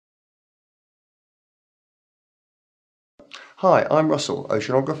Hi, I'm Russell,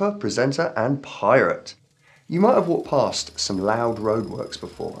 oceanographer, presenter and pirate. You might have walked past some loud roadworks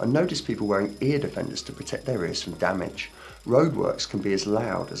before and noticed people wearing ear defenders to protect their ears from damage. Roadworks can be as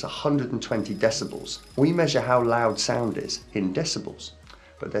loud as 120 decibels. We measure how loud sound is in decibels,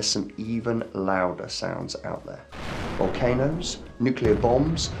 but there's some even louder sounds out there. Volcanoes, nuclear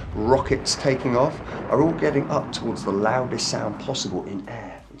bombs, rockets taking off are all getting up towards the loudest sound possible in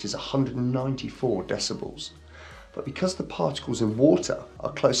air, which is 194 decibels. But because the particles in water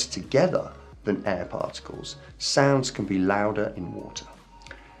are closer together than air particles, sounds can be louder in water.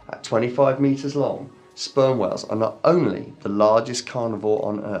 At 25 meters long, sperm whales are not only the largest carnivore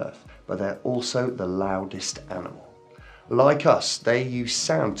on Earth, but they're also the loudest animal. Like us, they use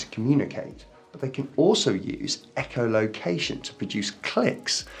sound to communicate, but they can also use echolocation to produce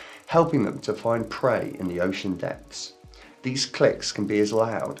clicks, helping them to find prey in the ocean depths. These clicks can be as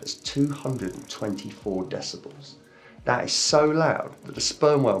loud as 224 decibels. That is so loud that a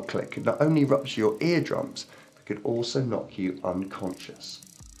sperm whale click could not only rupture your eardrums, but could also knock you unconscious.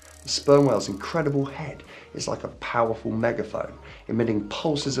 The sperm whale's incredible head is like a powerful megaphone, emitting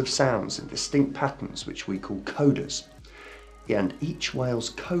pulses of sounds in distinct patterns which we call codas. And each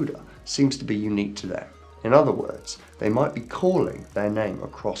whale's coda seems to be unique to them. In other words, they might be calling their name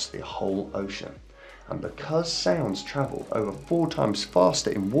across the whole ocean. And because sounds travel over 4 times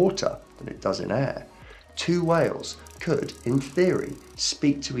faster in water than it does in air, 2 whales could, in theory,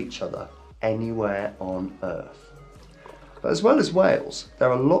 speak to each other anywhere on Earth. But as well as whales,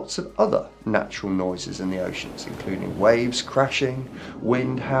 there are lots of other natural noises in the oceans, including waves crashing,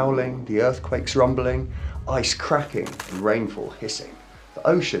 wind howling, the earthquakes rumbling, ice cracking, and rainfall hissing. The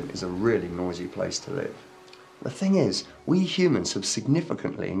ocean is a really noisy place to live. The thing is, we humans have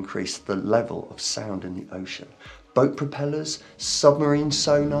significantly increased the level of sound in the ocean. Boat propellers, submarine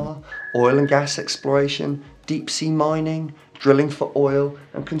sonar, oil and gas exploration, deep sea mining, drilling for oil,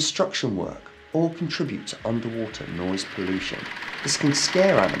 and construction work all contribute to underwater noise pollution. This can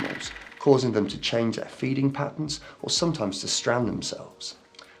scare animals, causing them to change their feeding patterns or sometimes to strand themselves.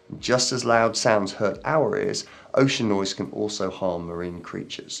 And just as loud sounds hurt our ears, ocean noise can also harm marine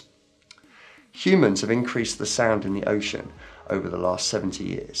creatures. Humans have increased the sound in the ocean over the last 70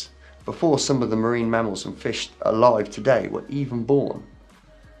 years, before some of the marine mammals and fish alive today were even born.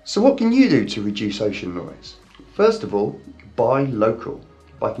 So what can you do to reduce ocean noise? First of all, buy local.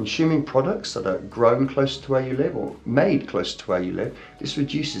 By consuming products that are grown closer to where you live or made closer to where you live, this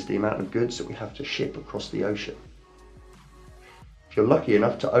reduces the amount of goods that we have to ship across the ocean. If you're lucky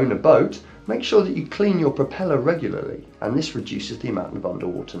enough to own a boat, make sure that you clean your propeller regularly, and this reduces the amount of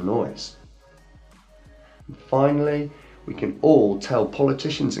underwater noise. And finally, we can all tell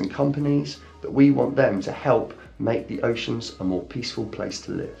politicians and companies that we want them to help make the oceans a more peaceful place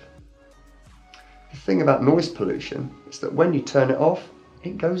to live. The thing about noise pollution is that when you turn it off,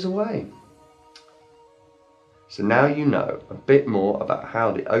 it goes away. So now you know a bit more about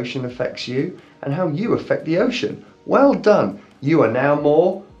how the ocean affects you and how you affect the ocean. Well done! You are now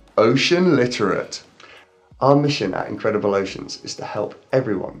more ocean literate. Our mission at Incredible Oceans is to help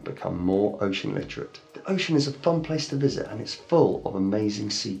everyone become more ocean literate. The ocean is a fun place to visit and it's full of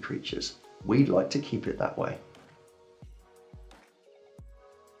amazing sea creatures. We'd like to keep it that way.